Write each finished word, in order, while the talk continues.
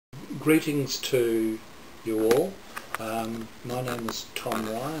Greetings to you all. My name is Tom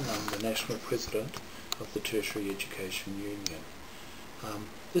Ryan. I'm the National President of the Tertiary Education Union.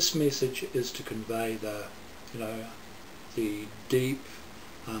 This message is to convey the deep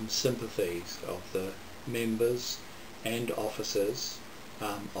sympathies of the members and officers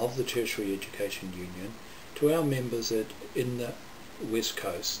of the Tertiary Education Union to our members in the West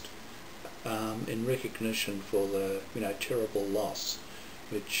Coast in recognition for the terrible loss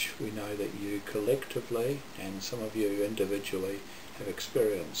which we know that you collectively and some of you individually have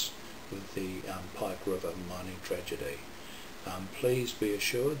experienced with the Pike River mining tragedy. Please be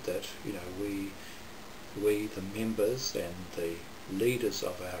assured that we the members and the leaders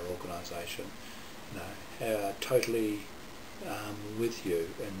of our organisation are totally with you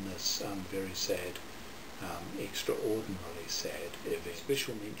in this very sad, extraordinarily sad event.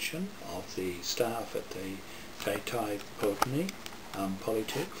 Special mention of the staff at the Deitai Pōtini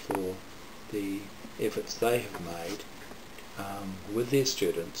Polytech for the efforts they have made with their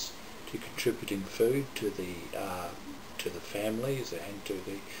students to contributing food to the families and to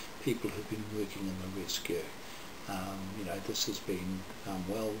the people who've been working in the rescue. This has been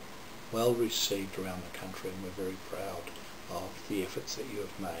well received around the country, and we're very proud of the efforts that you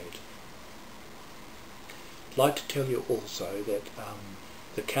have made. I'd like to tell you also that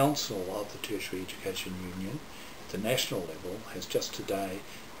the Council of the Tertiary Education Union at the national level has just today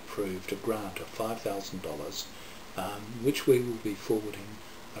approved a grant of $5,000 which we will be forwarding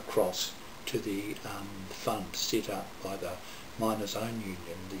across to the fund set up by the Miners' Own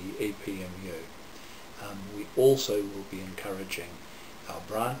Union, the EPMU. We also will be encouraging our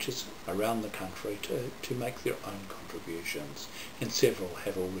branches around the country to make their own contributions, and several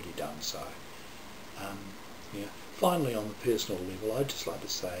have already done so. Finally, on the personal level, I'd just like to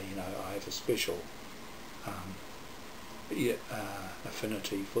say, I have a special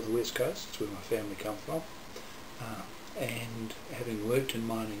affinity for the West Coast. It's where my family come from, and having worked in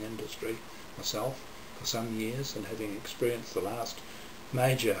mining industry myself for some years and having experienced the last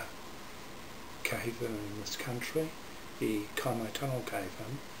major cave-in this country, the Kaimai Tunnel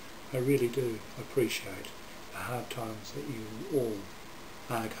cave-in, I really do appreciate the hard times that you all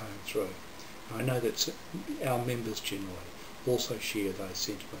are going through. I know that our members generally also share those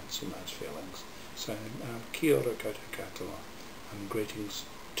sentiments and those feelings. So kia ora koutou katoa, greetings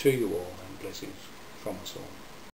to you all and blessings from us all.